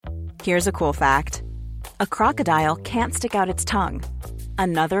Here's a cool fact. A crocodile can't stick out its tongue.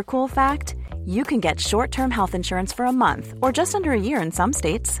 Another cool fact, you can get short-term health insurance for a month or just under a year in some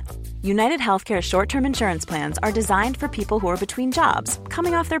states. United Healthcare short-term insurance plans are designed for people who are between jobs,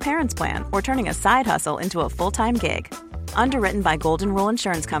 coming off their parents' plan, or turning a side hustle into a full-time gig. Underwritten by Golden Rule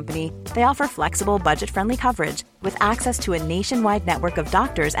Insurance Company, they offer flexible, budget-friendly coverage with access to a nationwide network of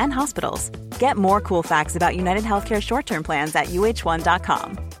doctors and hospitals. Get more cool facts about United Healthcare short-term plans at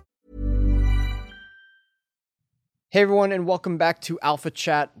uh1.com. Hey everyone, and welcome back to Alpha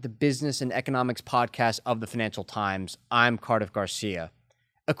Chat, the business and economics podcast of the Financial Times. I'm Cardiff Garcia.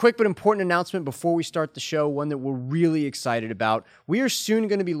 A quick but important announcement before we start the show, one that we're really excited about. We are soon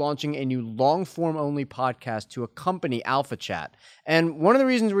going to be launching a new long-form only podcast to accompany Alpha Chat. And one of the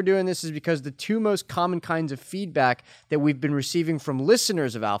reasons we're doing this is because the two most common kinds of feedback that we've been receiving from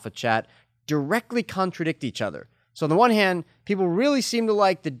listeners of Alpha Chat directly contradict each other. So on the one hand, people really seem to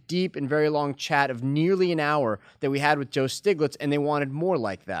like the deep and very long chat of nearly an hour that we had with Joe Stiglitz, and they wanted more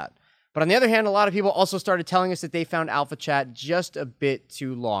like that. But on the other hand, a lot of people also started telling us that they found Alpha Chat just a bit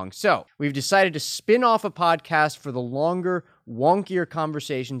too long. So we've decided to spin off a podcast for the longer, wonkier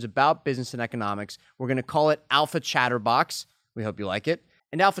conversations about business and economics. We're going to call it Alpha Chatterbox. We hope you like it.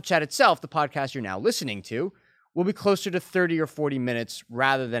 And Alpha Chat itself, the podcast you're now listening to, will be closer to 30 or 40 minutes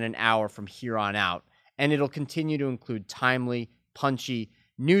rather than an hour from here on out. And it'll continue to include timely, punchy,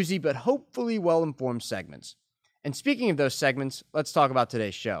 newsy, but hopefully well-informed segments. And speaking of those segments, let's talk about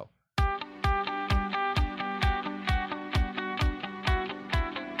today's show.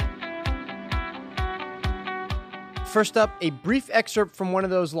 First up, a brief excerpt from one of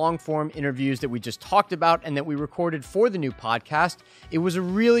those long-form interviews that we just talked about and that we recorded for the new podcast. It was a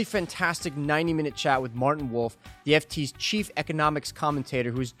really fantastic 90-minute chat with Martin Wolf, the FT's chief economics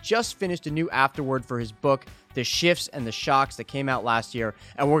commentator, who's just finished a new afterword for his book, The Shifts and the Shocks, that came out last year,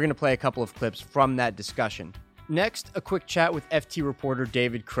 and we're going to play a couple of clips from that discussion. Next, a quick chat with FT reporter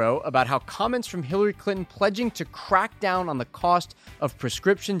David Crow about how comments from Hillary Clinton pledging to crack down on the cost of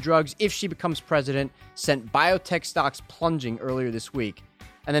prescription drugs if she becomes president sent biotech stocks plunging earlier this week.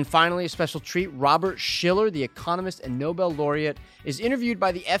 And then finally, a special treat, Robert Shiller, the economist and Nobel laureate, is interviewed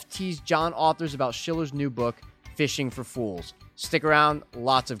by the FT's John Authors about Shiller's new book, Fishing for Fools. Stick around,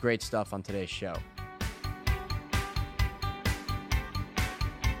 lots of great stuff on today's show.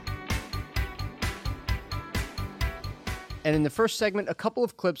 And in the first segment, a couple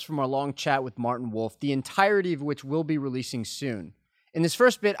of clips from our long chat with Martin Wolf, the entirety of which we'll be releasing soon. In this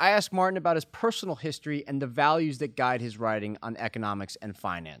first bit, I asked Martin about his personal history and the values that guide his writing on economics and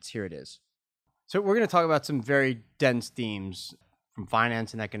finance. Here it is. So we're going to talk about some very dense themes from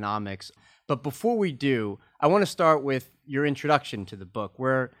finance and economics. But before we do, I want to start with your introduction to the book,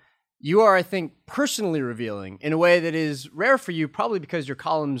 where you are, I think, personally revealing in a way that is rare for you, probably because your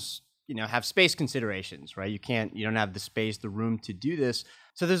columns have space considerations, right? You don't have the space, the room to do this.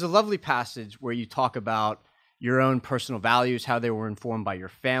 So there's a lovely passage where you talk about your own personal values, how they were informed by your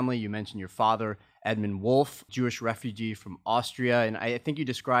family. You mentioned your father, Edmund Wolf, Jewish refugee from Austria. And I think you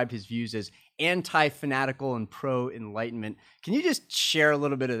described his views as anti-fanatical and pro-enlightenment. Can you just share a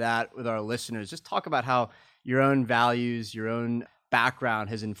little bit of that with our listeners? Just talk about how your own values, your own background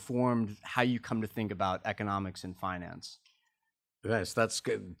has informed how you come to think about economics and finance. Yes, that's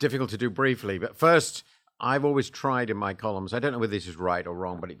difficult to do briefly. But first, I've always tried in my columns, I don't know whether this is right or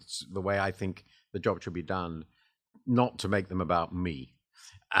wrong, but it's the way I think the job should be done, not to make them about me,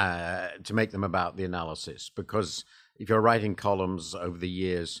 to make them about the analysis. Because if you're writing columns over the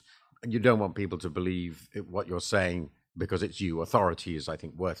years, you don't want people to believe what you're saying because it's you. Authority is, I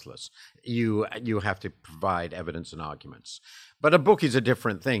think, worthless. You have to provide evidence and arguments. But a book is a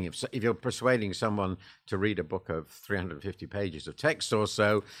different thing. If you're persuading someone to read a book of 350 pages of text or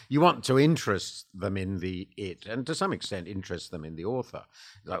so, you want to interest them in it, and to some extent interest them in the author.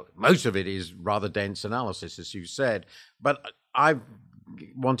 So most of it is rather dense analysis, as you said. But I've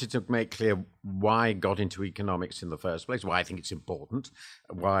wanted to make clear why I got into economics in the first place, why I think it's important,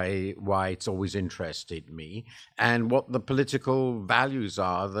 why it's always interested me, and what the political values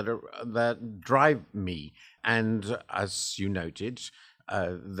are that drive me. And as you noted,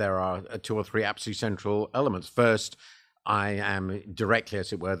 there are two or three absolutely central elements. First, I am directly,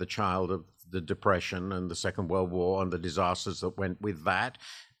 as it were, the child of the Depression and the Second World War and the disasters that went with that.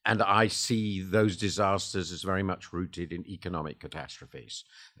 And I see those disasters as very much rooted in economic catastrophes,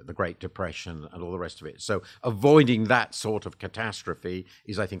 the Great Depression and all the rest of it. So avoiding that sort of catastrophe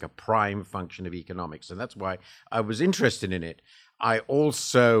is, I think, a prime function of economics. And that's why I was interested in it. I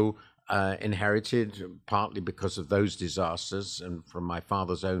also inherited, partly because of those disasters and from my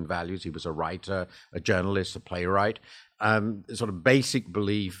father's own values. He was a writer, a journalist, a playwright. sort of basic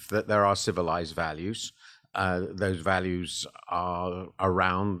belief that there are civilized values. Those values are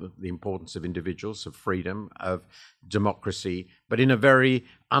around the importance of individuals, of freedom, of democracy, but in a very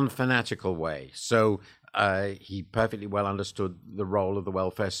unfanatical way. So he perfectly well understood the role of the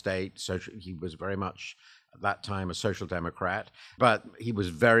welfare state. So he was very much at that time a social democrat, but he was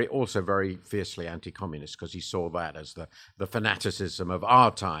also very fiercely anti-communist because he saw that as the fanaticism of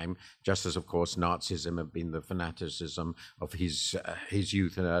our time, just as, of course, Nazism had been the fanaticism of his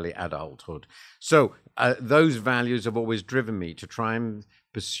youth and early adulthood. So those values have always driven me to try and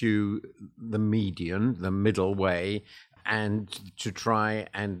pursue the median, the middle way, and to try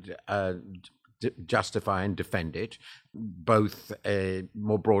and justify and defend it, both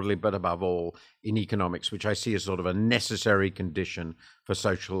more broadly, but above all in economics, which I see as sort of a necessary condition for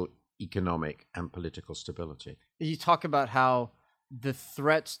social, economic, and political stability. You talk about how the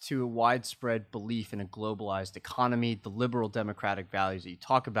threats to a widespread belief in a globalized economy, the liberal democratic values that you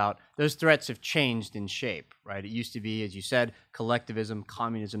talk about, those threats have changed in shape, right? It used to be, as you said, collectivism,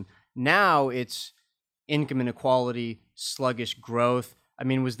 communism. Now it's income inequality, sluggish growth. I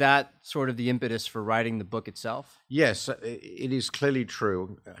mean, was that sort of the impetus for writing the book itself? Yes, it is clearly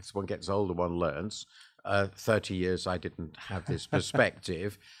true. As one gets older, one learns. 30 years I didn't have this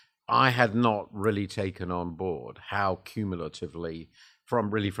perspective. I had not really taken on board how cumulatively,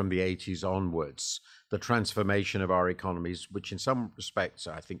 from the 80s onwards, the transformation of our economies, which in some respects,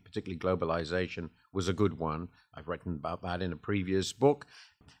 I think particularly globalization, was a good one. I've written about that in a previous book,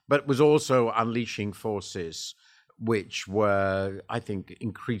 but was also unleashing forces which were, I think,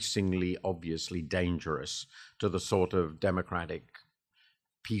 increasingly obviously dangerous to the sort of democratic,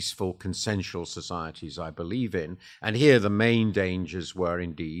 peaceful, consensual societies I believe in. And here the main dangers were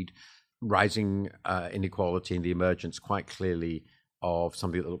indeed rising inequality and the emergence quite clearly of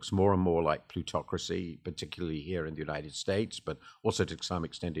something that looks more and more like plutocracy, particularly here in the United States, but also to some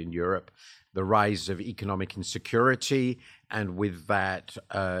extent in Europe. The rise of economic insecurity, and with that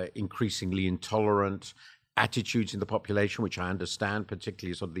increasingly intolerant attitudes in the population, which I understand,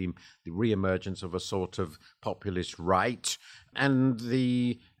 particularly sort of the re-emergence of a sort of populist right, and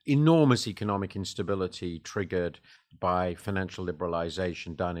the enormous economic instability triggered by financial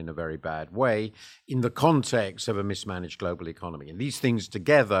liberalization done in a very bad way in the context of a mismanaged global economy. And these things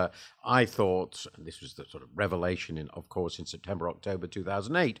together, I thought, and this was the sort of revelation, of course, in September, October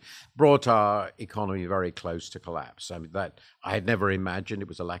 2008, brought our economy very close to collapse. I mean, that I had never imagined, it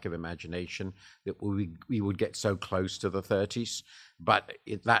was a lack of imagination, that we would get so close to the 30s. But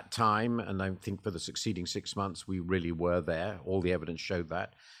at that time, and I think for the succeeding 6 months, we really were there. All the evidence showed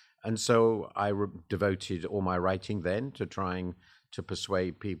that. And so I devoted all my writing then to trying to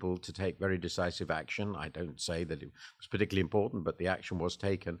persuade people to take very decisive action. I don't say that it was particularly important, but the action was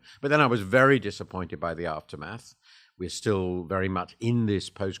taken. But then I was very disappointed by the aftermath. We're still very much in this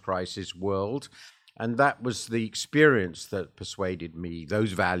post-crisis world. And that was the experience that persuaded me,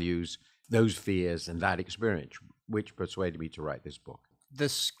 those values, those fears, and that experience, which persuaded me to write this book. The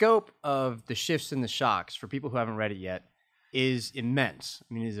scope of The Shifts and the Shocks, for people who haven't read it yet, is immense.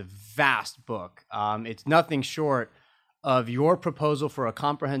 I mean, it is a vast book. It's nothing short of your proposal for a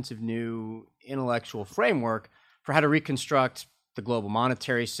comprehensive new intellectual framework for how to reconstruct the global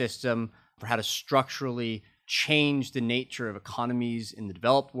monetary system, for how to structurally change the nature of economies in the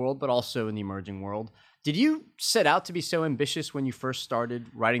developed world, but also in the emerging world. Did you set out to be so ambitious when you first started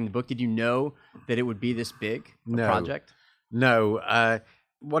writing the book? Did you know that it would be this big a project? No.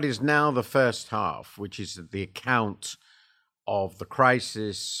 What is now the first half, which is the account of the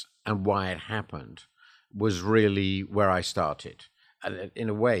crisis and why it happened, was really where I started. And in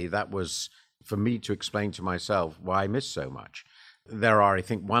a way, that was for me to explain to myself why I missed so much. There are, I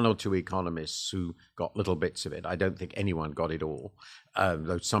think, one or two economists who got little bits of it. I don't think anyone got it all,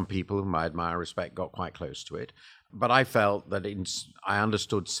 though some people whom I admire and respect got quite close to it. But I felt that I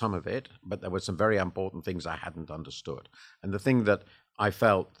understood some of it, but there were some very important things I hadn't understood. And the thing that I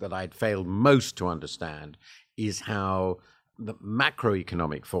felt that I'd failed most to understand is how the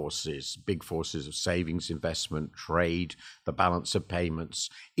macroeconomic forces, big forces of savings, investment, trade, the balance of payments,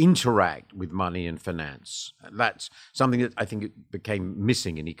 interact with money and finance. That's something that I think it became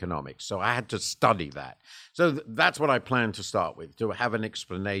missing in economics. So I had to study that. So that's what I planned to start with, to have an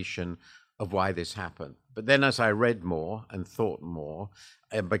explanation of why this happened. But then as I read more and thought more,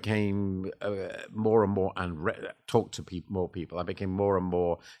 I became more and more, and talked to more people, I became more and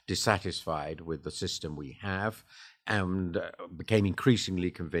more dissatisfied with the system we have, and became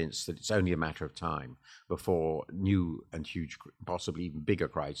increasingly convinced that it's only a matter of time before new and huge, possibly even bigger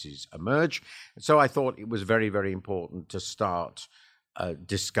crises emerge. So I thought it was very, very important to start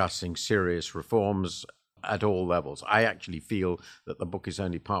discussing serious reforms at all levels. I actually feel that the book is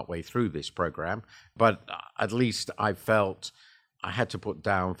only partway through this program, but at least I felt I had to put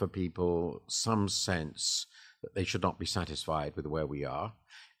down for people some sense that they should not be satisfied with where we are,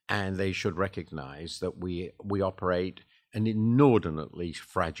 and they should recognize that we operate an inordinately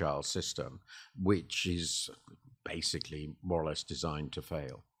fragile system, which is basically more or less designed to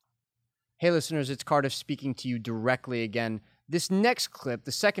fail. Hey, listeners, it's Cardiff speaking to you directly again. This next clip,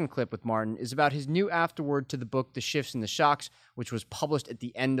 the second clip with Martin, is about his new afterword to the book, The Shifts and the Shocks, which was published at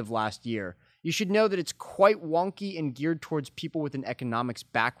the end of last year. You should know that it's quite wonky and geared towards people with an economics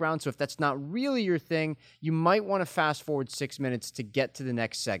background, so if that's not really your thing, you might want to fast forward 6 minutes to get to the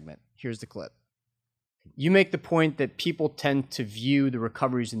next segment. Here's the clip. You make the point that people tend to view the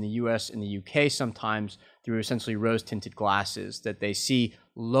recoveries in the US and the UK sometimes through essentially rose-tinted glasses, that they see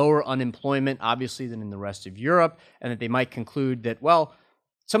lower unemployment, obviously, than in the rest of Europe, and that they might conclude that, well,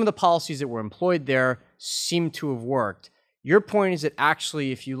 some of the policies that were employed there seem to have worked. Your point is that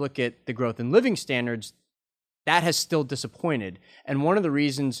actually, if you look at the growth in living standards, that has still disappointed. And one of the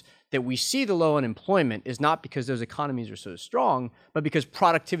reasons that we see the low unemployment is not because those economies are so strong, but because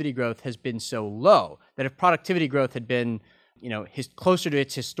productivity growth has been so low. That if productivity growth had been, closer to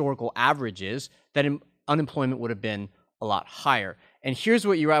its historical averages, that unemployment would have been a lot higher. And here's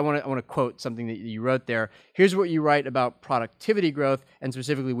what you write. I want to quote something that you wrote there. Here's what you write about productivity growth and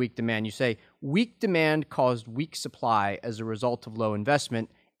specifically weak demand. You say, weak demand caused weak supply as a result of low investment,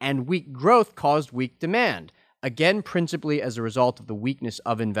 and weak growth caused weak demand. Again, principally as a result of the weakness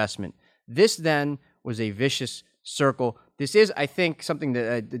of investment. This then was a vicious circle. This is, I think, something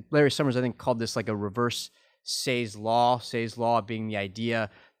that Larry Summers, I think, called this like a reverse Say's law. Say's law being the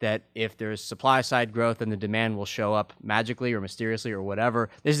idea that if there's supply side growth, then the demand will show up magically or mysteriously or whatever.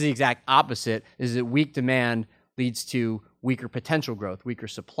 This is the exact opposite, is that weak demand leads to weaker potential growth, weaker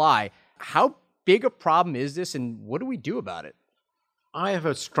supply. How big a problem is this, and what do we do about it? I have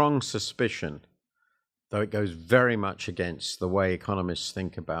a strong suspicion, though it goes very much against the way economists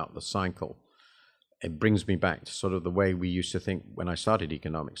think about the cycle. It brings me back to sort of the way we used to think when I started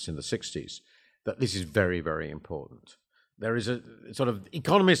economics in the 60s, that this is very, very important. There is a sort of,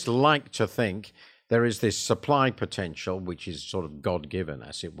 economists like to think there is this supply potential, which is sort of God-given,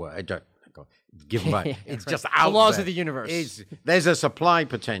 as it were. Given by, it's just out the laws there. Of the universe. There's a supply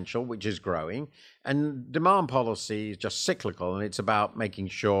potential which is growing, and demand policy is just cyclical, and it's about making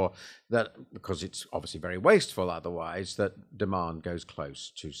sure that, because it's obviously very wasteful otherwise, that demand goes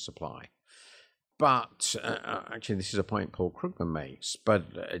close to supply. But actually, this is a point Paul Krugman makes, but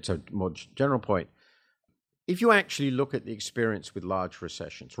it's a more general point. If you actually look at the experience with large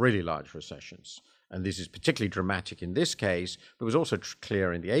recessions, really large recessions, and this is particularly dramatic in this case, but was also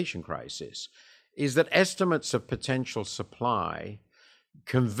clear in the Asian crisis, is that estimates of potential supply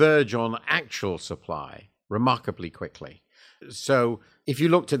converge on actual supply remarkably quickly. So if you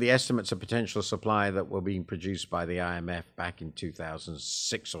looked at the estimates of potential supply that were being produced by the IMF back in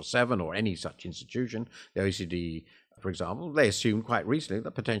 2006 or 7, or any such institution, the OECD, for example, they assumed quite recently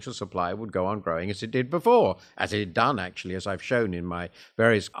that potential supply would go on growing as it did before, as it had done, actually, as I've shown in my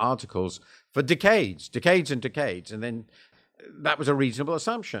various articles, for decades and decades. And then that was a reasonable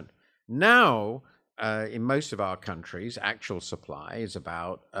assumption. Now, in most of our countries, actual supply is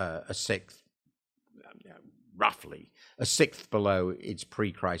about a sixth, roughly a sixth below its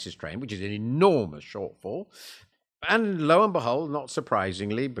pre-crisis trend, which is an enormous shortfall. And lo and behold, not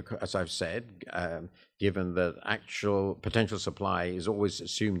surprisingly, because, as I've said, given that actual potential supply is always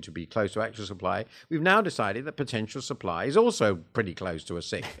assumed to be close to actual supply, we've now decided that potential supply is also pretty close to a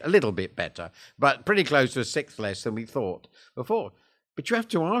sixth, a little bit better, but pretty close to a sixth less than we thought before. But you have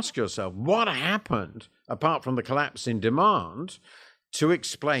to ask yourself, what happened, apart from the collapse in demand, to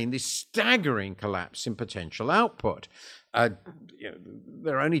explain this staggering collapse in potential output?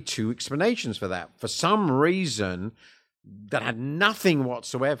 There are only two explanations for that. For some reason that had nothing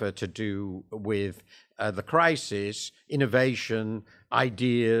whatsoever to do with the crisis, innovation,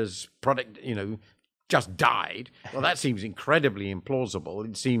 ideas, product, just died. Well, that seems incredibly implausible.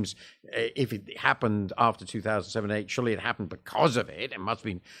 It seems if it happened after 2007-8, surely it happened because of it. It must have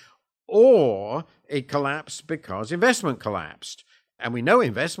been. Or it collapsed because investment collapsed. And we know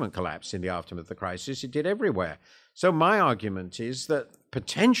investment collapsed in the aftermath of the crisis. It did everywhere. So my argument is that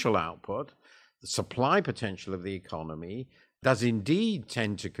potential output, the supply potential of the economy, does indeed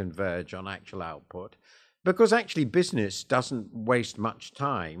tend to converge on actual output, because actually business doesn't waste much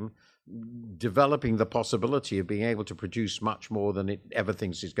time developing the possibility of being able to produce much more than it ever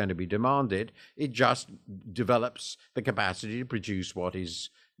thinks is going to be demanded. It just develops the capacity to produce what is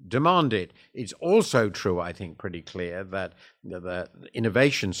demand it. It's also true, I think, pretty clear that the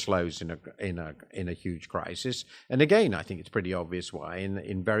innovation slows in a huge crisis. And again, I think it's pretty obvious why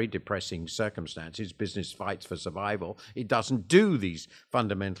in very depressing circumstances, business fights for survival. It doesn't do these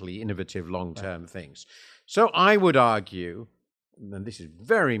fundamentally innovative long-term things. So I would argue, and this is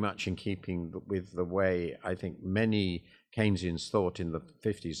very much in keeping with the way I think many Keynesians thought in the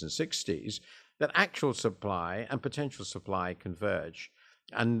 50s and 60s, that actual supply and potential supply converge,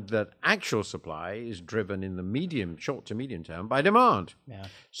 and that actual supply is driven in the short to medium term by demand. Yeah.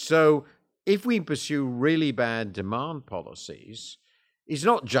 So if we pursue really bad demand policies, it's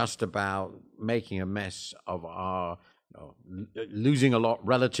not just about making a mess of our losing a lot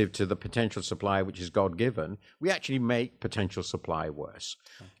relative to the potential supply, which is God-given. We actually make potential supply worse.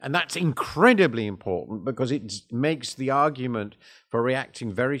 And that's incredibly important because it makes the argument for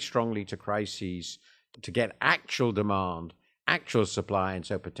reacting very strongly to crises to get actual demand, actual supply, and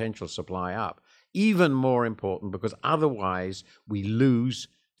so potential supply up, even more important, because otherwise we lose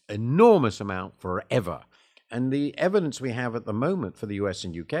enormous amount forever. And the evidence we have at the moment for the US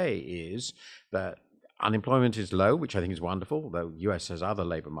and UK is that unemployment is low, which I think is wonderful, though the US has other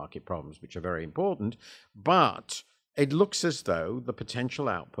labor market problems, which are very important. But it looks as though the potential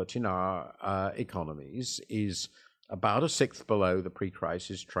output in our economies is about a sixth below the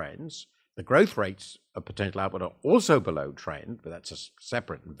pre-crisis trends. The growth rates of potential output are also below trend, but that's a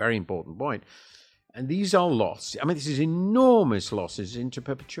separate and very important point. And these are losses. I mean, this is enormous losses into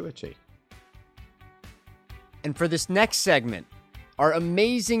perpetuity. And for this next segment, our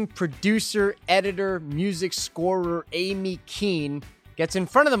amazing producer, editor, music scorer, Amy Keene, gets in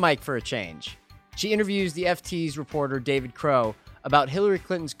front of the mic for a change. She interviews the FT's reporter, David Crow, about Hillary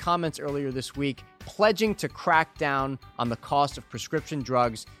Clinton's comments earlier this week, pledging to crack down on the cost of prescription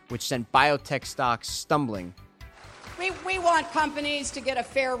drugs, which sent biotech stocks stumbling. We want companies to get a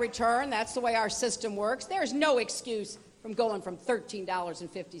fair return. That's the way our system works. There's no excuse from going from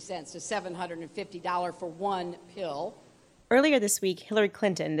 $13.50 to $750 for one pill. Earlier this week, Hillary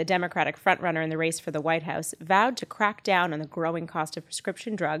Clinton, the Democratic frontrunner in the race for the White House, vowed to crack down on the growing cost of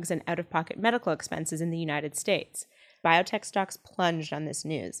prescription drugs and out-of-pocket medical expenses in the United States. Biotech stocks plunged on this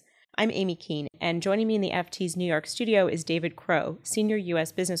news. I'm Amy Keene, and joining me in the FT's New York studio is David Crow, senior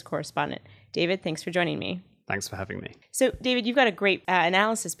U.S. business correspondent. David, thanks for joining me. Thanks for having me. So, David, you've got a great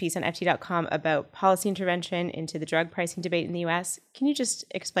analysis piece on FT.com about policy intervention into the drug pricing debate in the U.S. Can you just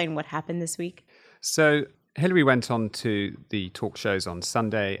explain what happened this week? So, Hillary went on to the talk shows on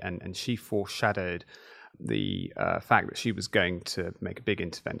Sunday and she foreshadowed the fact that she was going to make a big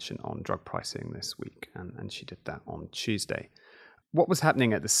intervention on drug pricing this week, and she did that on Tuesday. What was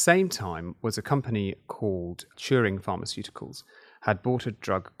happening at the same time was a company called Turing Pharmaceuticals had bought a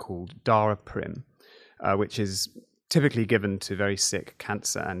drug called Daraprim, which is typically given to very sick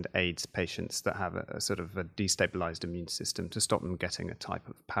cancer and AIDS patients that have a sort of a destabilized immune system to stop them getting a type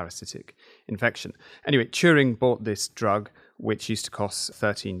of parasitic infection. Anyway, Turing bought this drug, which used to cost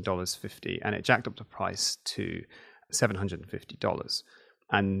 $13.50, and it jacked up the price to $750.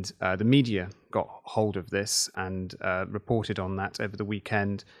 And the media got hold of this and reported on that over the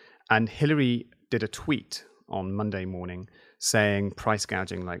weekend. And Hillary did a tweet on Monday morning saying price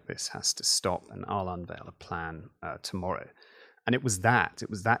gouging like this has to stop and I'll unveil a plan tomorrow. And it was that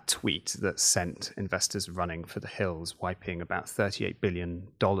tweet that sent investors running for the hills, wiping about $38 billion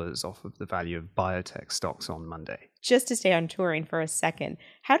off of the value of biotech stocks on Monday. Just to stay on Turing for a second,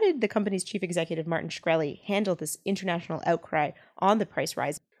 how did the company's chief executive, Martin Shkreli, handle this international outcry on the price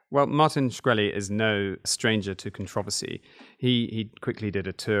rise? Well, Martin Shkreli is no stranger to controversy. He quickly did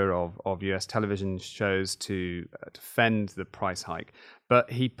a tour of US television shows to defend the price hike,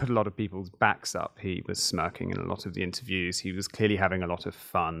 but he put a lot of people's backs up. He was smirking in a lot of the interviews. He was clearly having a lot of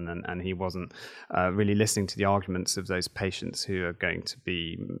fun, and he wasn't really listening to the arguments of those patients who are going to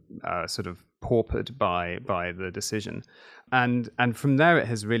be sort of paupered by the decision. And from there, it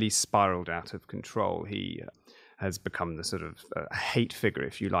has really spiraled out of control. He has become the sort of hate figure,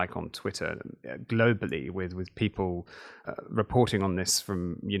 if you like, on Twitter globally, with people reporting on this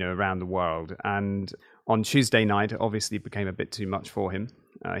from around the world. And on Tuesday night, it obviously became a bit too much for him.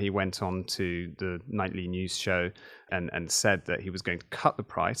 He went on to the nightly news show and said that he was going to cut the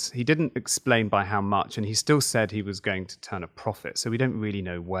price. He didn't explain by how much, and he still said he was going to turn a profit. So we don't really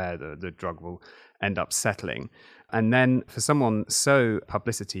know where the drug will end up settling. And then for someone so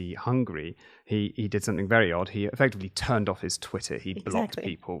publicity hungry, he did something very odd. He effectively turned off his Twitter. He blocked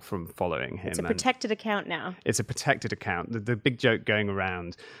people from following him. It's a protected account now. It's a protected account. The big joke going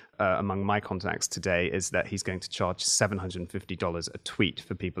around among my contacts today is that he's going to charge $750 a tweet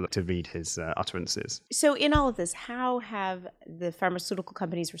for people to read his utterances. So in all of this, how have the pharmaceutical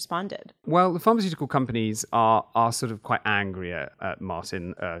companies responded? Well, the pharmaceutical companies are sort of quite angry at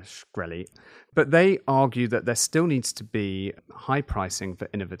Martin Shkreli, but they argue that there still needs to be high pricing for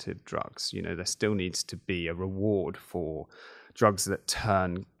innovative drugs. You know, there still needs to be a reward for drugs that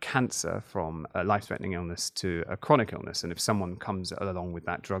turn cancer from a life-threatening illness to a chronic illness. And if someone comes along with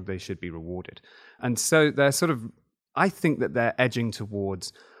that drug, they should be rewarded. And so they're sort of, I think that they're edging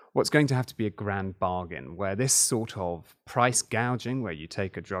towards what's going to have to be a grand bargain, where this sort of price gouging, where you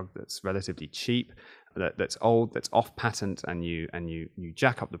take a drug that's relatively cheap, that's old, that's off patent, and you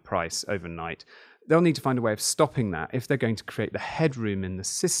jack up the price overnight, they'll need to find a way of stopping that if they're going to create the headroom in the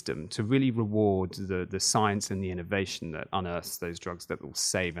system to really reward the science and the innovation that unearths those drugs that will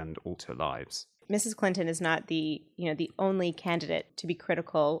save and alter lives. Mrs. Clinton is not the only candidate to be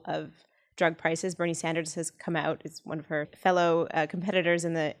critical of drug prices. Bernie Sanders has come out as one of her fellow competitors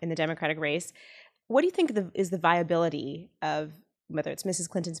in the Democratic race. What do you think is the viability of whether it's Mrs.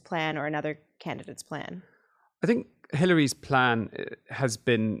 Clinton's plan or another candidate's plan? I think Hillary's plan has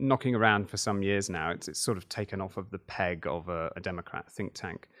been knocking around for some years now. It's sort of taken off of the peg of a Democrat think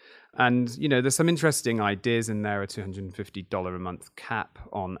tank. And, you know, there's some interesting ideas in there, a $250 a month cap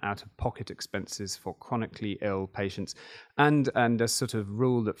on out-of-pocket expenses for chronically ill patients, and a sort of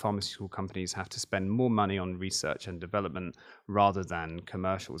rule that pharmaceutical companies have to spend more money on research and development rather than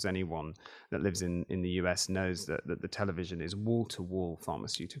commercials. Anyone that lives in the US knows that the television is wall-to-wall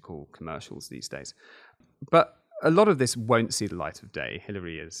pharmaceutical commercials these days. But a lot of this won't see the light of day.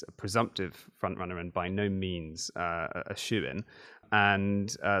 Hillary is a presumptive frontrunner and by no means a shoo-in.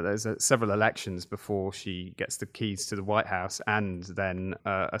 And there's several elections before she gets the keys to the White House and then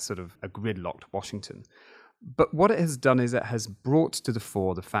a sort of a gridlocked Washington. But what it has done is it has brought to the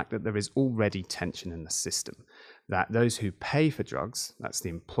fore the fact that there is already tension in the system, that those who pay for drugs, that's the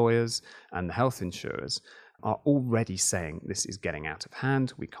employers and the health insurers, are already saying this is getting out of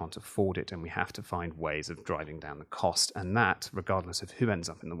hand, we can't afford it, and we have to find ways of driving down the cost. And that, regardless of who ends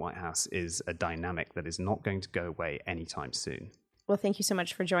up in the White House, is a dynamic that is not going to go away anytime soon. Well, thank you so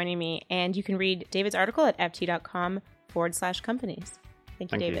much for joining me. And you can read David's article at ft.com/companies.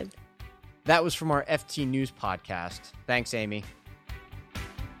 Thank you, David. That was from our FT News podcast. Thanks, Amy.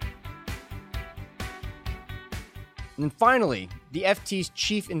 And finally, the FT's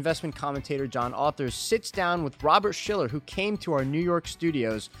chief investment commentator, John Authers, sits down with Robert Shiller, who came to our New York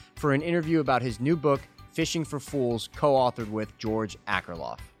studios for an interview about his new book, Fishing for Fools, co-authored with George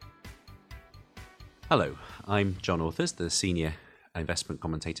Akerlof. Hello, I'm John Authers, the senior investment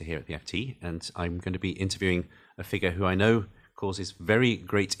commentator here at the FT, and I'm going to be interviewing a figure who I know causes very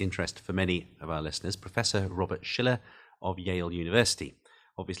great interest for many of our listeners, Professor Robert Shiller of Yale University.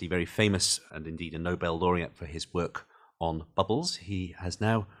 Obviously very famous and indeed a Nobel laureate for his work on bubbles. He has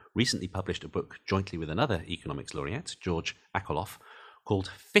now recently published a book jointly with another economics laureate, George Akerlof, called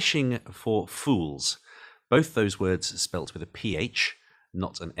Fishing for Fools. Both those words spelt with a PH,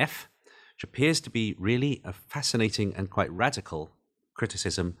 not an F, which appears to be really a fascinating and quite radical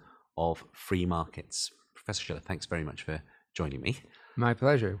criticism of free markets. Professor Shiller, thanks very much for joining me. My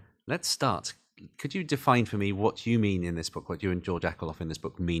pleasure. Let's start. Could you define for me what you mean in this book, what you and George Akerlof in this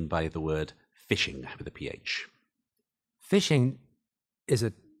book mean by the word fishing with a PH? Phishing is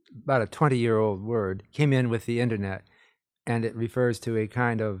about a 20-year-old word, came in with the internet, and it refers to a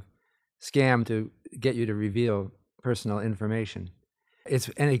kind of scam to get you to reveal personal information. It's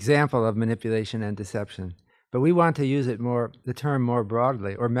an example of manipulation and deception, but we want to use the term more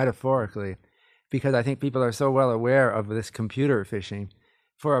broadly or metaphorically, because I think people are so well aware of this computer phishing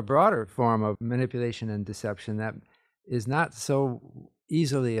for a broader form of manipulation and deception that is not so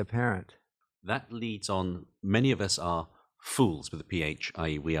easily apparent. That leads on, many of us are fools with a PH,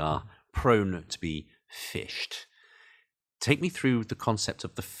 i.e. we are prone to be fished. Take me through the concept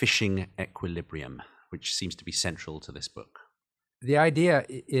of the fishing equilibrium, which seems to be central to this book. The idea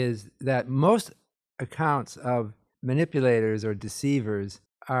is that most accounts of manipulators or deceivers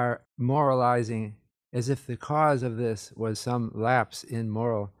are moralizing as if the cause of this was some lapse in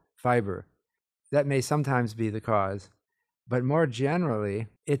moral fiber. That may sometimes be the cause, but more generally,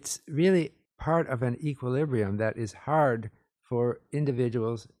 it's really part of an equilibrium that is hard for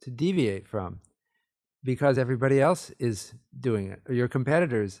individuals to deviate from because everybody else is doing it, or your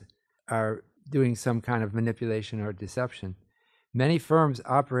competitors are doing some kind of manipulation or deception. Many firms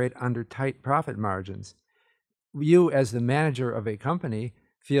operate under tight profit margins. You, as the manager of a company,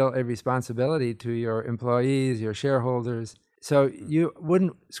 feel a responsibility to your employees, your shareholders, so you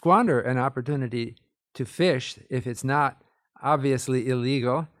wouldn't squander an opportunity to fish if it's not obviously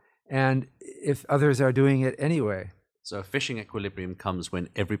illegal and if others are doing it anyway. So a fishing equilibrium comes when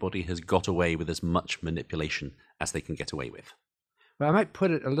everybody has got away with as much manipulation as they can get away with. Well, I might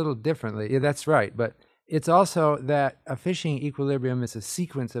put it a little differently. Yeah, that's right. But it's also that a fishing equilibrium is a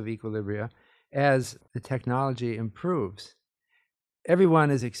sequence of equilibria as the technology improves. Everyone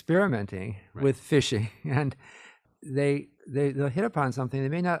is experimenting with fishing, and they'll hit upon something. They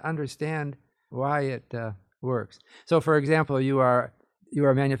may not understand why it works. So, for example, you are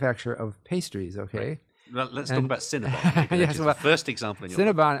a manufacturer of pastries, okay? Right. Well, let's talk about Cinnabon. Yes, the first example in your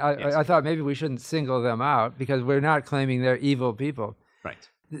Cinnabon, yes. I thought maybe we shouldn't single them out because we're not claiming they're evil people. Right.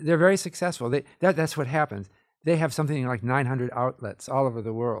 They're very successful. That's what happens. They have something like 900 outlets all over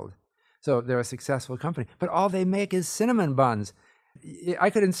the world. So they're a successful company. But all they make is cinnamon buns. I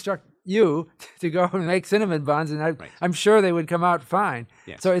could instruct you to go and make cinnamon buns, and I'm sure they would come out fine.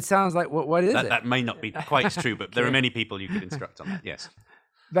 Yes. So it sounds like, what is it? That may not be quite true, but there are many people you could instruct on that, yes.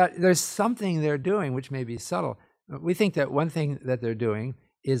 But there's something they're doing which may be subtle. We think that one thing that they're doing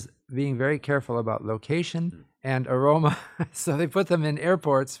is being very careful about location and aroma. So they put them in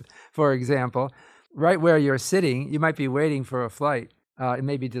airports, for example, right where you're sitting. You might be waiting for a flight. It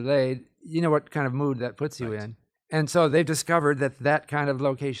may be delayed. You know what kind of mood that puts you in. And so they've discovered that kind of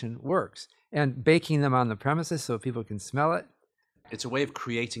location works. And baking them on the premises so people can smell it. It's a way of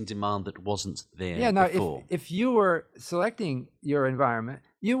creating demand that wasn't there before. Now, if you were selecting your environment,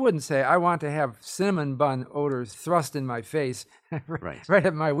 you wouldn't say, I want to have cinnamon bun odors thrust in my face right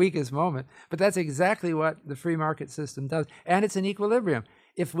at my weakest moment. But that's exactly what the free market system does. And it's an equilibrium.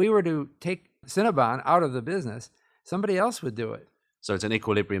 If we were to take Cinnabon out of the business, somebody else would do it. So it's an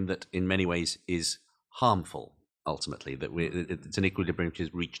equilibrium that in many ways is harmful, ultimately. That it's an equilibrium which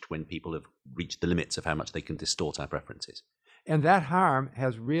is reached when people have reached the limits of how much they can distort our preferences. And that harm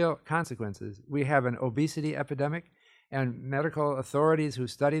has real consequences. We have an obesity epidemic, and medical authorities who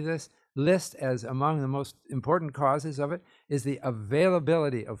study this list as among the most important causes of it is the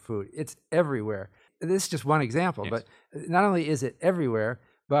availability of food. It's everywhere. This is just one example, but not only is it everywhere,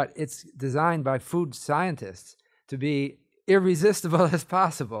 but it's designed by food scientists to be irresistible as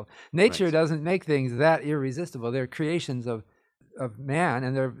possible. Nature doesn't make things that irresistible. They're creations of man,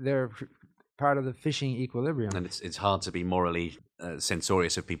 and they're part of the fishing equilibrium. And it's hard to be morally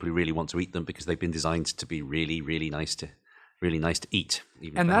censorious of people who really want to eat them because they've been designed to be really, really nice to eat.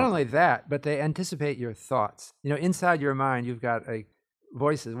 And not only that, but they anticipate your thoughts. You know, inside your mind, you've got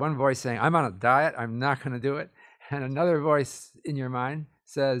one voice saying, I'm on a diet, I'm not going to do it. And another voice in your mind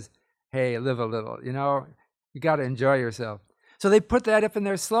says, hey, live a little, you got to enjoy yourself. So they put that up in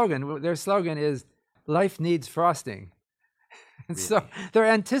their slogan. Their slogan is, life needs frosting. And so they're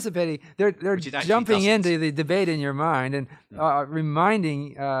anticipating, they're jumping into the debate in your mind and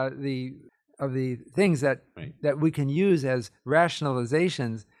reminding of the things that we can use as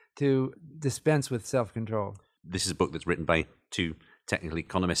rationalizations to dispense with self-control. This is a book that's written by two technical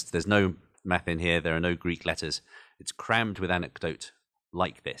economists. There's no math in here. There are no Greek letters. It's crammed with anecdote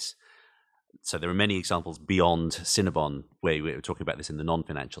like this. So there are many examples beyond Cinnabon where we're talking about this in the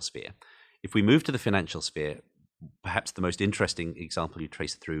non-financial sphere. If we move to the financial sphere, perhaps the most interesting example you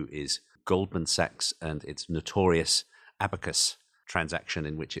trace through is Goldman Sachs and its notorious abacus transaction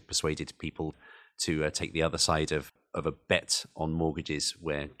in which it persuaded people to take the other side of a bet on mortgages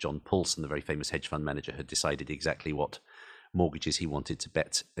where John Paulson, the very famous hedge fund manager, had decided exactly what mortgages he wanted to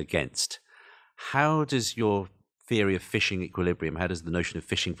bet against. How does your theory of fishing equilibrium, how does the notion of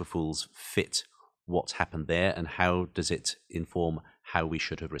fishing for fools fit what happened there, and how does it inform how we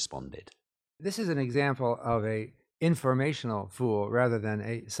should have responded? This is an example of a informational fool rather than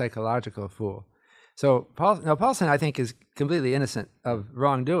a psychological fool. So Paulson, I think, is completely innocent of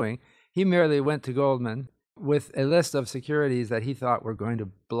wrongdoing. He merely went to Goldman with a list of securities that he thought were going to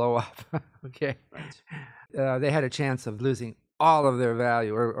blow up. Okay, right. They had a chance of losing all of their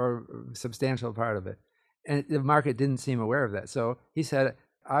value or a substantial part of it, and the market didn't seem aware of that. So he said,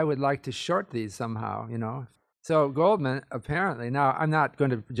 "I would like to short these somehow." So Goldman apparently, now I'm not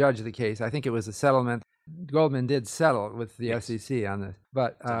going to judge the case. I think it was a settlement. Goldman did settle with the SEC on this,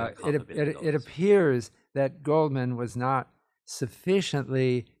 but it appears that Goldman was not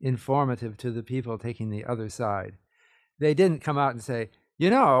sufficiently informative to the people taking the other side. They didn't come out and say,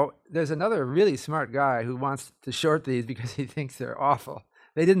 there's another really smart guy who wants to short these because he thinks they're awful.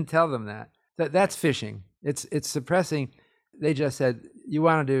 They didn't tell them that. That's phishing. It's suppressing. They just said, you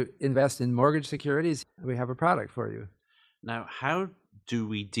wanted to invest in mortgage securities? We have a product for you. Now, how do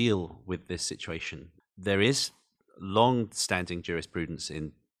we deal with this situation? There is long-standing jurisprudence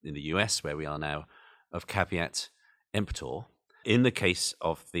in the US, where we are now, of caveat emptor. In the case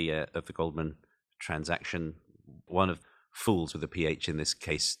of the Goldman transaction, one of fools with a PH in this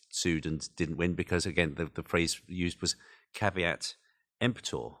case sued and didn't win because, again, the phrase used was caveat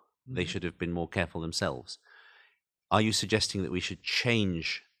emptor. They should have been more careful themselves. Are you suggesting that we should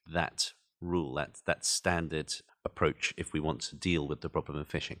change that rule, that standard approach, if we want to deal with the problem of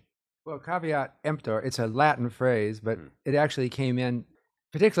phishing? Well, caveat emptor, it's a Latin phrase, but it actually came in,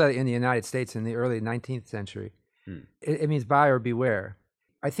 particularly in the United States in the early 19th century. It means buyer beware.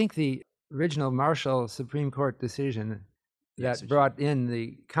 I think the original Marshall Supreme Court decision that brought in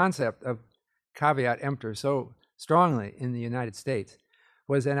the concept of caveat emptor so strongly in the United States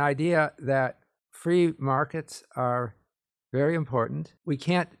was an idea that free markets are very important. We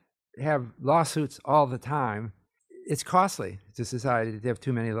can't have lawsuits all the time. It's costly to society to have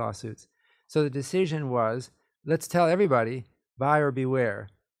too many lawsuits. So the decision was, let's tell everybody, buyer beware.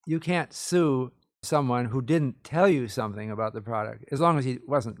 You can't sue someone who didn't tell you something about the product. As long as he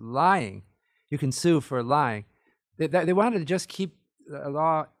wasn't lying, you can sue for lying. They wanted to just keep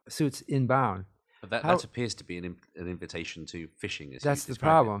lawsuits in bound. But that appears to be an invitation to phishing. That's the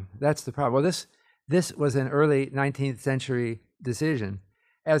problem. That's the problem. Well, this was an early 19th century decision.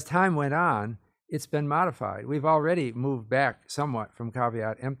 As time went on, it's been modified. We've already moved back somewhat from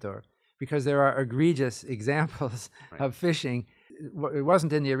caveat emptor because there are egregious examples of phishing. It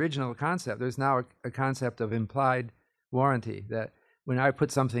wasn't in the original concept. There's now a concept of implied warranty that when I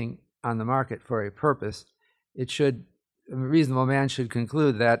put something on the market for a purpose, a reasonable man should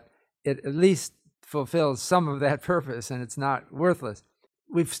conclude that it at least fulfills some of that purpose and it's not worthless.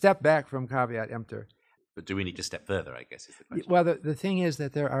 We've stepped back from caveat emptor. But do we need to step further, I guess, is the question. Well, the thing is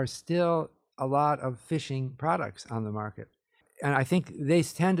that there are still a lot of phishing products on the market. And I think they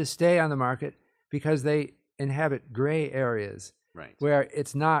tend to stay on the market because they inhabit gray areas where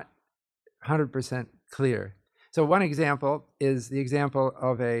it's not 100% clear. So one example is the example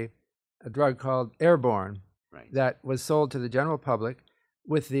of a drug called Airborne that was sold to the general public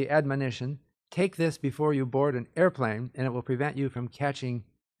with the admonition, take this before you board an airplane and it will prevent you from catching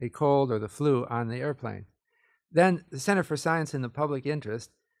a cold or the flu on the airplane. Then the Center for Science in the Public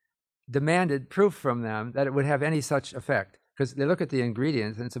Interest demanded proof from them that it would have any such effect because they look at the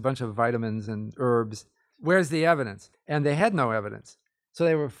ingredients and it's a bunch of vitamins and herbs. Where's the evidence? And they had no evidence. So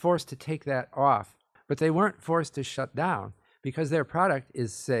they were forced to take that off. But they weren't forced to shut down because their product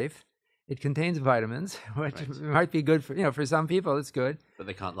is safe. It contains vitamins, which might be good for some people, it's good. But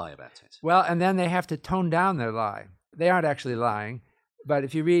they can't lie about it. Well, and then they have to tone down their lie. They aren't actually lying, but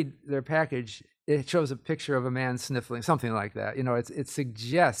if you read their package, it shows a picture of a man sniffling, something like that. It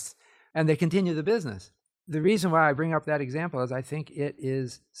suggests, and they continue the business. The reason why I bring up that example is I think it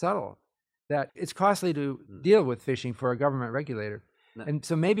is subtle, that it's costly to deal with phishing for a government regulator. No. And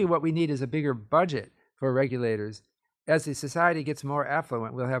so maybe what we need is a bigger budget for regulators. As the society gets more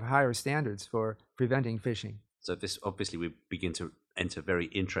affluent, we'll have higher standards for preventing phishing. So this, obviously, we begin to enter very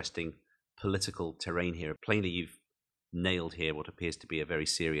interesting political terrain here. Plainly, you've nailed here what appears to be a very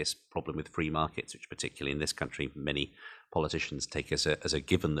serious problem with free markets, which particularly in this country, many politicians take as a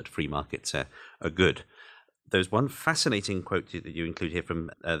given that free markets are good. There's one fascinating quote that you include here from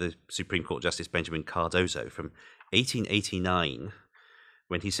the Supreme Court Justice Benjamin Cardozo from 1889,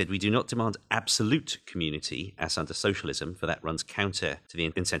 when he said, "We do not demand absolute community as under socialism, for that runs counter to the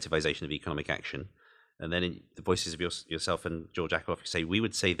incentivization of economic action." And then in the voices of yourself and George Akerlof say, "We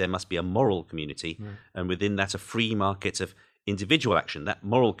would say there must be a moral community, and within that a free market of individual action. That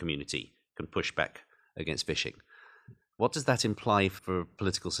moral community can push back against phishing." What does that imply for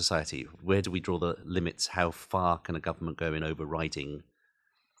political society? Where do we draw the limits? How far can a government go in overriding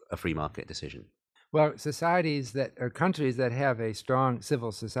a free market decision? Well, countries that have a strong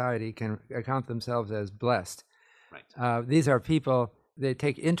civil society can account themselves as blessed. Right. These are people, they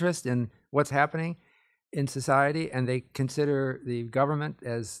take interest in what's happening in society, and they consider the government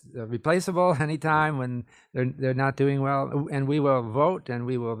as replaceable anytime when they're not doing well. And we will vote, and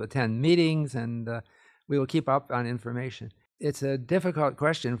we will attend meetings, and we will keep up on information. It's a difficult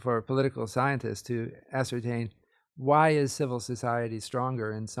question for political scientists to ascertain why is civil society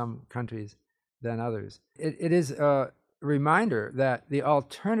stronger in some countries than others. It is a reminder that the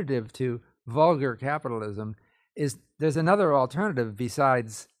alternative to vulgar capitalism is there's another alternative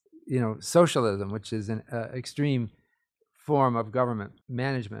besides socialism, which is an extreme form of government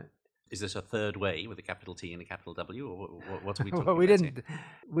management. Is this a third way with a capital T and a capital W, or what are we talking well, about?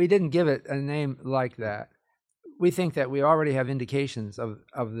 We didn't give it a name like that. We think that we already have indications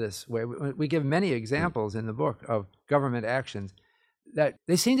of this way. We give many examples in the book of government actions that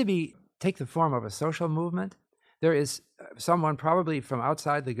they seem to take the form of a social movement. There is someone probably from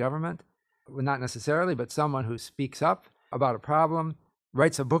outside the government, well, not necessarily, but someone who speaks up about a problem,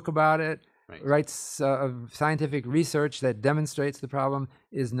 writes a book about it, writes scientific research that demonstrates the problem,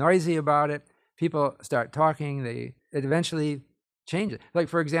 is noisy about it. People start talking. It eventually changes. Like,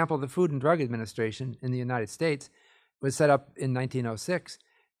 for example, the Food and Drug Administration in the United States was set up in 1906.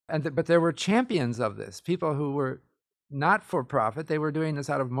 But there were champions of this, people who were not for profit. They were doing this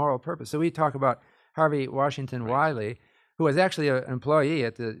out of moral purpose. So we talk about Harvey Washington Wiley, who was actually an employee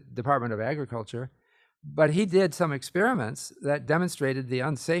at the Department of Agriculture, but he did some experiments that demonstrated the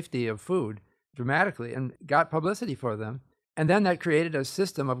unsafety of food dramatically and got publicity for them. And then that created a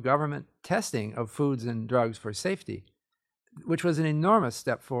system of government testing of foods and drugs for safety, which was an enormous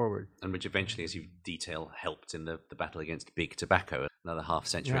step forward. And which eventually, as you detail, helped in the battle against big tobacco another half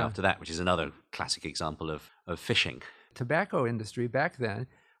century after that, which is another classic example of phishing. Tobacco industry back then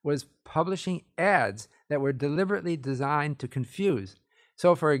was publishing ads that were deliberately designed to confuse.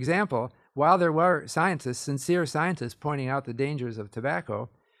 So, for example, while there were scientists, sincere scientists, pointing out the dangers of tobacco,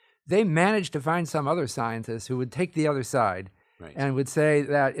 they managed to find some other scientists who would take the other side and would say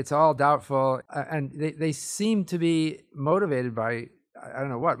that it's all doubtful. And they seemed to be motivated by, I don't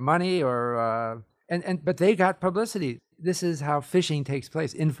know what, money or... but they got publicity. This is how phishing takes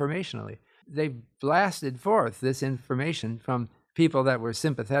place, informationally. They blasted forth this information from people that were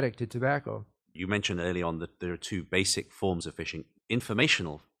sympathetic to tobacco. You mentioned early on that there are two basic forms of phishing.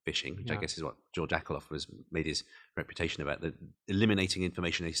 Informational phishing, which I guess is what George Akerlof has made his reputation about, that eliminating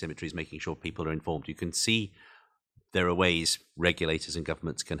information asymmetries, making sure people are informed. You can see there are ways regulators and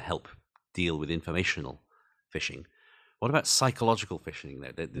governments can help deal with informational phishing. What about psychological phishing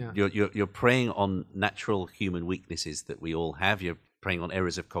there? You're preying on natural human weaknesses that we all have. You're preying on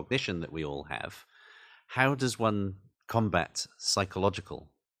errors of cognition that we all have. How does one combat psychological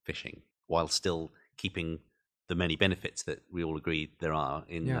phishing while still keeping the many benefits that we all agree there are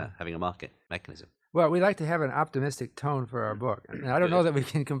in having a market mechanism? Well, we like to have an optimistic tone for our book. And I don't know that we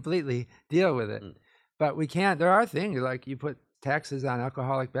can completely deal with it, but we can. There are things like you put taxes on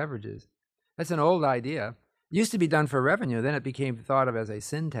alcoholic beverages. That's an old idea. It used to be done for revenue. Then it became thought of as a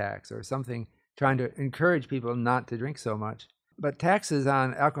sin tax or something trying to encourage people not to drink so much. But taxes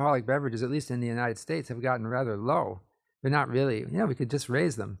on alcoholic beverages, at least in the United States, have gotten rather low. They're not really, we could just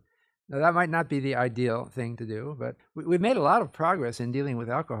raise them. Now, that might not be the ideal thing to do, but we've made a lot of progress in dealing with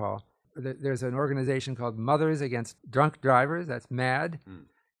alcohol. There's an organization called Mothers Against Drunk Drivers. That's MAD.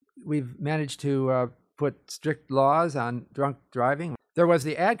 We've managed to put strict laws on drunk driving. There was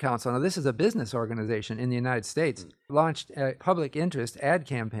the Ad Council. Now, this is a business organization in the United States, launched a public interest ad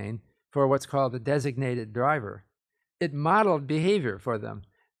campaign for what's called the designated driver. It modeled behavior for them.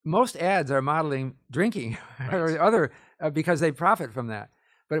 Most ads are modeling drinking or other because they profit from that.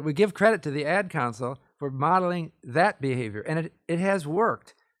 But we give credit to the Ad Council for modeling that behavior, and it has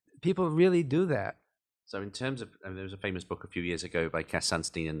worked. People really do that. So in terms of, there was a famous book a few years ago by Cass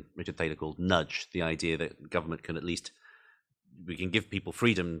Sunstein and Richard Thaler called Nudge, the idea that government can we can give people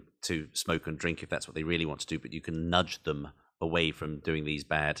freedom to smoke and drink if that's what they really want to do, but you can nudge them away from doing these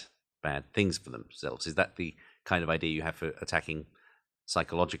bad things for themselves. Is that the kind of idea you have for attacking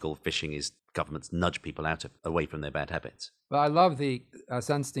psychological phishing, is governments nudge people away from their bad habits? Well, I love the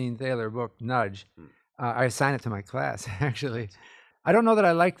Sunstein-Thaler book, Nudge. I assign it to my class, actually. I don't know that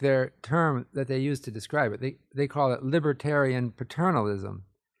I like their term that they use to describe it. They call it libertarian paternalism.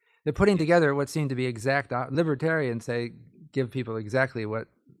 They're putting together what seem to be exact. Libertarians say give people exactly what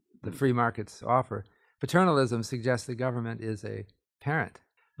the free markets offer. Paternalism suggests the government is a parent.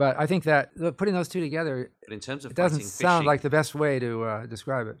 But I think that putting those two together, but in terms of it doesn't sound like the best way to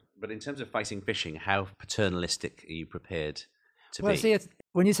describe it. But in terms of fighting phishing, how paternalistic are you prepared to be? Well, see,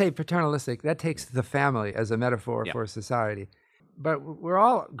 when you say paternalistic, that takes the family as a metaphor for society. But we're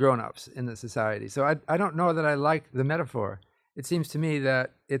all grown-ups in the society, so I don't know that I like the metaphor. It seems to me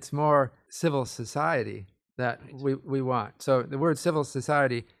that it's more civil society that we want. So the word civil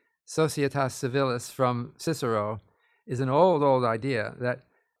society, societas civilis from Cicero, is an old idea that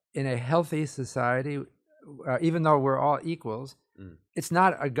in a healthy society, even though we're all equals, it's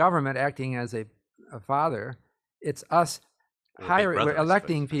not a government acting as a father. It's us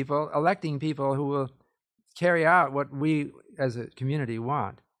electing people who will carry out what we as a community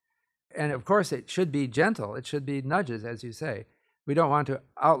want. And of course, it should be gentle. It should be nudges, as you say. We don't want to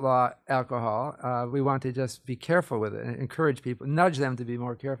outlaw alcohol. We want to just be careful with it and encourage people, nudge them to be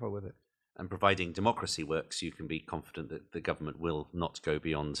more careful with it. And providing democracy works, you can be confident that the government will not go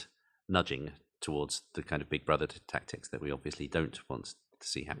beyond nudging towards the kind of big brother tactics that we obviously don't want to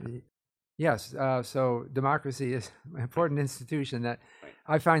see happen. Yes, so democracy is an important institution that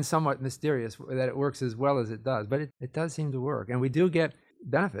I find somewhat mysterious that it works as well as it does, but it does seem to work, and we do get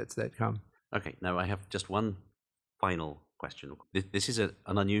benefits that come. Okay, now I have just one final question. This is an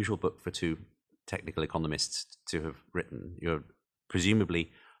unusual book for two technical economists to have written. You're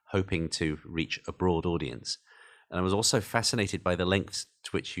presumably hoping to reach a broad audience. And I was also fascinated by the lengths to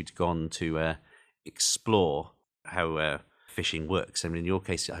which you'd gone to explore how fishing works. I mean, in your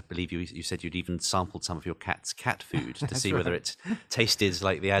case, I believe you said you'd even sampled some of your cat's cat food to see whether it tasted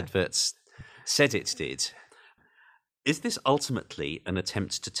like the adverts said it did. Is this ultimately an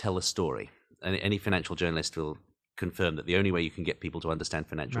attempt to tell a story? Any financial journalist will confirm that the only way you can get people to understand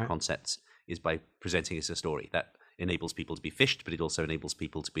financial concepts is by presenting it as a story. That enables people to be fished, but it also enables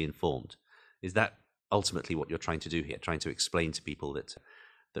people to be informed. Is that ultimately what you're trying to do here, trying to explain to people that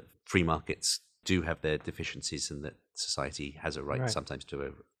free markets do have their deficiencies and that society has a right sometimes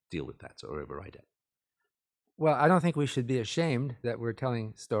to deal with that or override it? Well, I don't think we should be ashamed that we're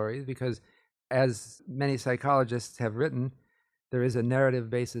telling stories because, as many psychologists have written, there is a narrative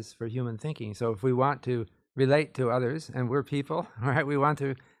basis for human thinking. So if we want to relate to others, and we're people, right, we want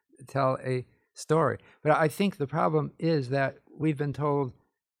to tell a story. But I think the problem is that we've been told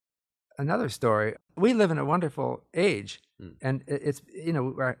another story. We live in a wonderful age, and it's,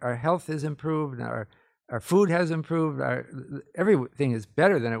 our health is improved, our food has improved, everything is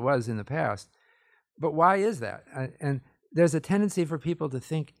better than it was in the past. But why is that? And there's a tendency for people to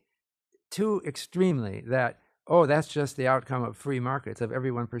think too extremely that, oh, that's just the outcome of free markets, of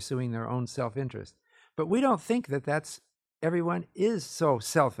everyone pursuing their own self-interest. But we don't think that everyone is so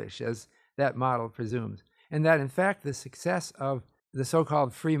selfish as that model presumes. And that, in fact, the success of the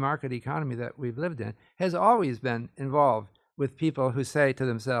so-called free market economy that we've lived in has always been involved with people who say to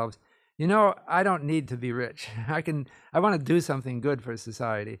themselves, I don't need to be rich. I want to do something good for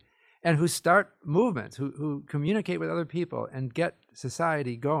society. And who start movements, who communicate with other people and get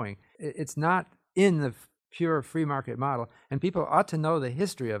society going. It's not in the pure free market model, and people ought to know the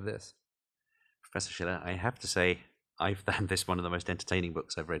history of this. Professor Shiller, I have to say, I found this one of the most entertaining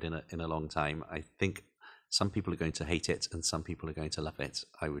books I've read in a long time. I think some people are going to hate it and some people are going to love it.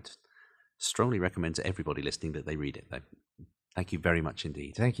 I would strongly recommend to everybody listening that they read it, though. Thank you very much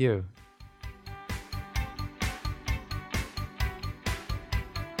indeed. Thank you.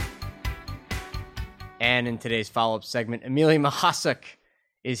 And in today's follow-up segment, Amelia Mahasuk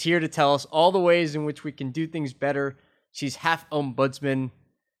is here to tell us all the ways in which we can do things better. She's half ombudsman,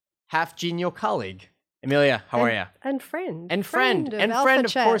 half genial colleague. Amelia, how are you? And friend. And friend,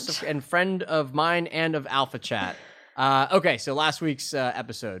 of course, and friend of mine and of Alpha Chat. Okay, so last week's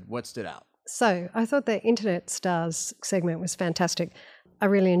episode, what stood out? So I thought the Internet Stars segment was fantastic. I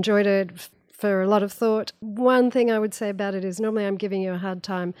really enjoyed it. For a lot of thought. One thing I would say about it is normally I'm giving you a hard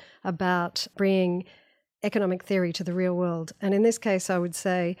time about bringing economic theory to the real world. And in this case, I would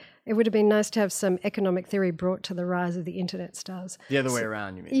say it would have been nice to have some economic theory brought to the rise of the Internet Stars. The other way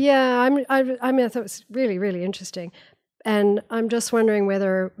around, you mean? Yeah, I thought it was really, really interesting. And I'm just wondering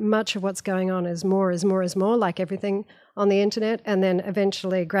whether much of what's going on is more, like everything on the internet, and then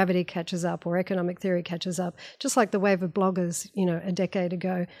eventually gravity catches up or economic theory catches up, just like the wave of bloggers, a decade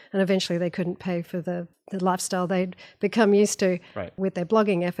ago, and eventually they couldn't pay for the lifestyle they'd become used to with their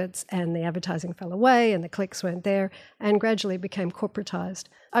blogging efforts, and the advertising fell away and the clicks weren't there and gradually became corporatized.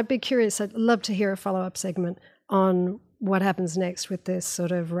 I'd be curious, I'd love to hear a follow-up segment on what happens next with this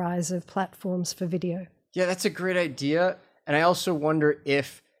sort of rise of platforms for video. Yeah, that's a great idea. And I also wonder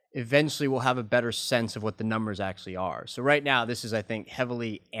if eventually we'll have a better sense of what the numbers actually are. So right now, this is, I think,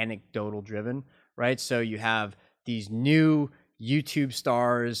 heavily anecdotal driven, right? So you have these new YouTube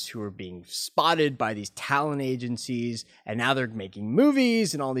stars who are being spotted by these talent agencies, and now they're making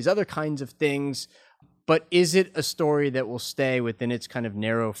movies and all these other kinds of things. But is it a story that will stay within its kind of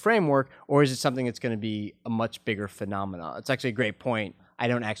narrow framework, or is it something that's going to be a much bigger phenomenon? It's actually a great point. I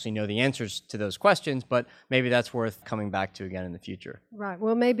don't actually know the answers to those questions, but maybe that's worth coming back to again in the future. Right.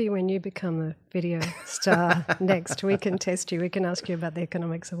 Well, maybe when you become the video star next, we can test you. We can ask you about the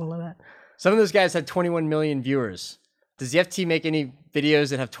economics of all of that. Some of those guys had 21 million viewers. Does the FT make any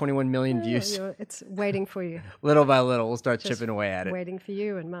videos that have 21 million views? It's waiting for you. Little by little, we'll start chipping away at it. Waiting for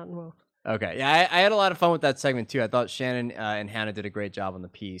you and Martin Wolf. Okay. Yeah, I had a lot of fun with that segment, too. I thought Shannon and Hannah did a great job on the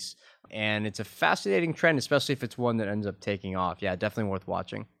piece. And it's a fascinating trend, especially if it's one that ends up taking off. Yeah, definitely worth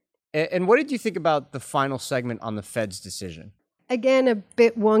watching. And what did you think about the final segment on the Fed's decision? Again, a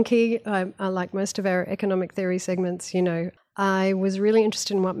bit wonky. I like most of our economic theory segments. I was really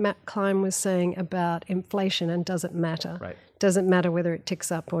interested in what Matt Klein was saying about inflation and does it matter? Right. Does it matter whether it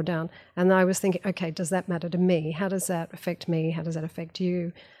ticks up or down? And I was thinking, okay, does that matter to me? How does that affect me? How does that affect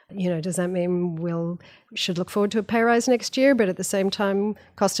you? Does that mean we should look forward to a pay rise next year, but at the same time,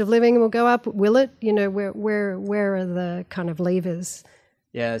 cost of living will go up? Will it? Where are the kind of levers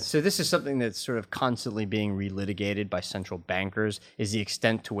Yeah, so this is something that's sort of constantly being relitigated by central bankers, is the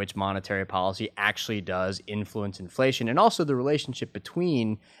extent to which monetary policy actually does influence inflation, and also the relationship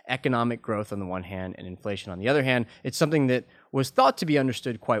between economic growth on the one hand and inflation on the other hand. It's something that was thought to be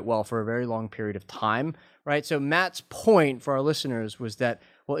understood quite well for a very long period of time, right? So Matt's point for our listeners was that,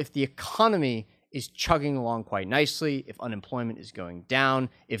 well, if the economy is chugging along quite nicely, if unemployment is going down,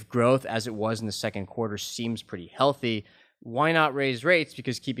 if growth, as it was in the second quarter, seems pretty healthy, why not raise rates?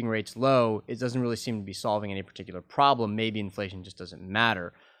 Because keeping rates low, it doesn't really seem to be solving any particular problem. Maybe inflation just doesn't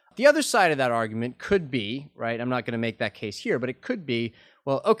matter. The other side of that argument could be, right, I'm not going to make that case here, but it could be,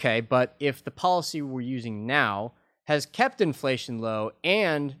 well, okay, but if the policy we're using now has kept inflation low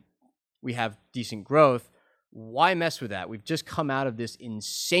and we have decent growth, why mess with that? We've just come out of this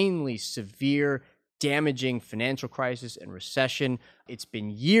insanely severe, damaging financial crisis and recession. It's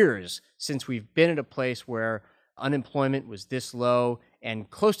been years since we've been at a place where unemployment was this low and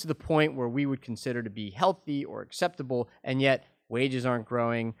close to the point where we would consider to be healthy or acceptable, and yet wages aren't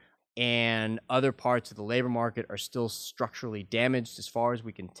growing and other parts of the labor market are still structurally damaged as far as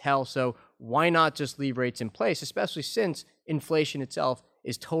we can tell. So why not just leave rates in place, especially since inflation itself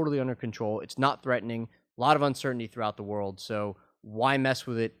is totally under control? It's not threatening. A lot of uncertainty throughout the world. So why mess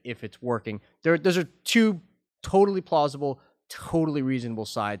with it if it's working? Those are two totally plausible, totally reasonable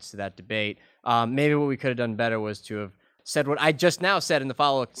sides to that debate. Maybe what we could have done better was to have said what I just now said in the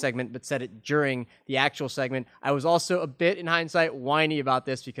follow-up segment, but said it during the actual segment. I was also a bit, in hindsight, whiny about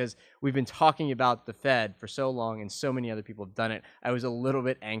this because we've been talking about the Fed for so long and so many other people have done it. I was a little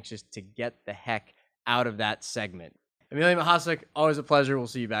bit anxious to get the heck out of that segment. Amelia Mahasik, always a pleasure. We'll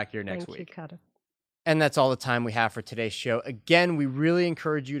see you back here next week. Thank you, Carter. And that's all the time we have for today's show. Again, we really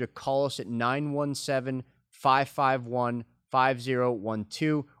encourage you to call us at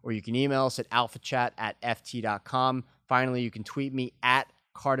 917-551-5012, or you can email us at alphachat@ft.com. Finally, you can tweet me at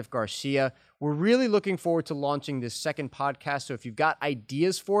Cardiff Garcia. We're really looking forward to launching this second podcast. So if you've got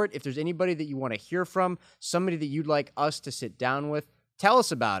ideas for it, if there's anybody that you want to hear from, somebody that you'd like us to sit down with, tell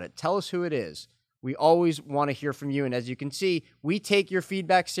us about it. Tell us who it is. We always want to hear from you. And as you can see, we take your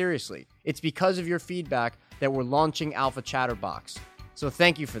feedback seriously. It's because of your feedback that we're launching Alpha Chatterbox. So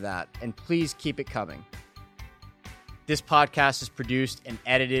thank you for that. And please keep it coming. This podcast is produced and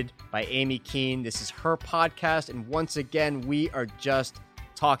edited by Amy Keene. This is her podcast. And once again, we are just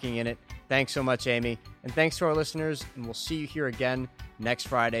talking in it. Thanks so much, Amy. And thanks to our listeners. And we'll see you here again next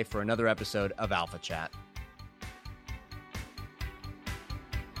Friday for another episode of Alpha Chat.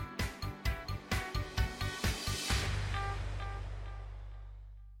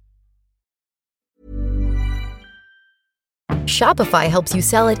 Shopify helps you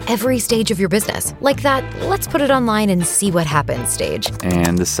sell at every stage of your business. Like that, let's put it online and see what happens stage.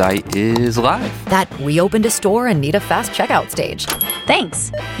 And the site is live. That we opened a store and need a fast checkout stage.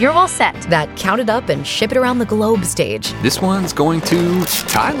 Thanks. You're all set. That count it up and ship it around the globe stage. This one's going to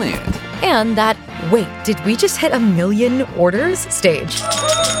Thailand. And that, wait, did we just hit 1 million orders stage?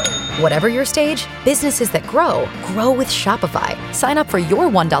 Whatever your stage, businesses that grow with Shopify. Sign up for your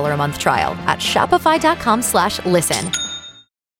 $1 a month trial at shopify.com/listen.